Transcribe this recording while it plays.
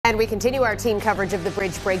And we continue our team coverage of the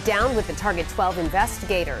bridge breakdown with the Target 12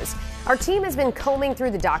 investigators. Our team has been combing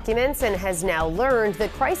through the documents and has now learned the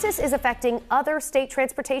crisis is affecting other state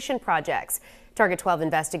transportation projects. Target 12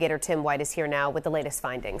 investigator Tim White is here now with the latest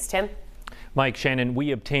findings. Tim? Mike, Shannon,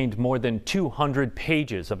 we obtained more than 200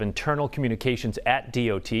 pages of internal communications at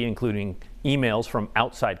DOT, including emails from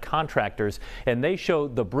outside contractors, and they show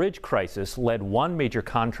the bridge crisis led one major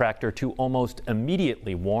contractor to almost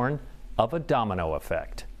immediately warn of a domino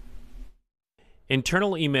effect.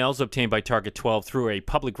 Internal emails obtained by Target 12 through a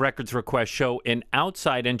public records request show an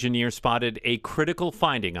outside engineer spotted a critical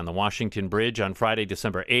finding on the Washington Bridge on Friday,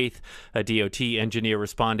 December 8th. A DOT engineer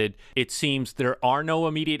responded, "It seems there are no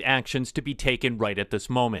immediate actions to be taken right at this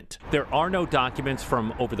moment." There are no documents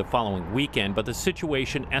from over the following weekend, but the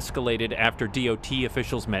situation escalated after DOT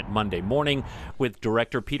officials met Monday morning, with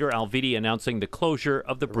Director Peter Alviti announcing the closure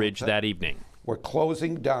of the bridge that evening. We're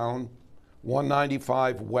closing down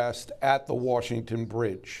 195 West at the Washington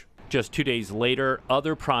Bridge. Just 2 days later,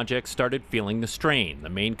 other projects started feeling the strain. The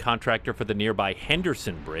main contractor for the nearby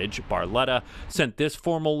Henderson Bridge, Barletta, sent this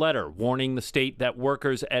formal letter warning the state that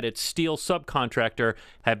workers at its steel subcontractor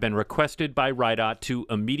have been requested by RIDOT to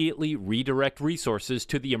immediately redirect resources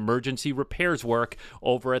to the emergency repairs work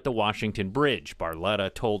over at the Washington Bridge.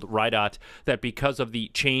 Barletta told RIDOT that because of the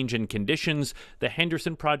change in conditions, the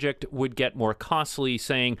Henderson project would get more costly,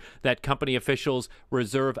 saying that company officials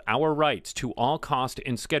reserve our rights to all cost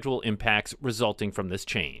and schedule impacts resulting from this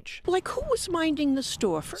change. Like, who was minding the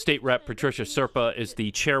store? State Rep Patricia Serpa is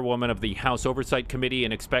the chairwoman of the House Oversight Committee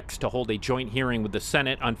and expects to hold a joint hearing with the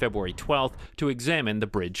Senate on February 12th to examine the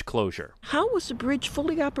bridge closure. How was the bridge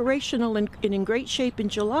fully operational and in great shape in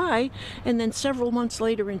July, and then several months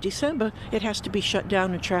later in December, it has to be shut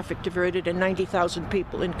down and traffic diverted and 90,000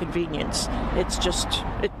 people inconvenienced? It's just,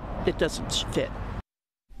 it doesn't fit.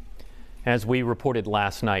 As we reported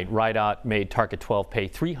last night, RIDOT made Target 12 pay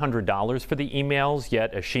 $300 for the emails,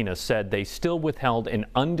 yet, as Sheena said, they still withheld an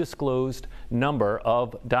undisclosed number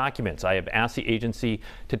of documents. I have asked the agency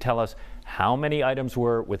to tell us how many items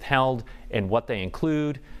were withheld and what they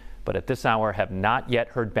include, but at this hour have not yet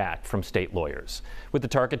heard back from state lawyers. With the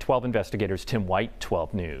Target 12 investigators, Tim White,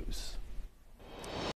 12 News.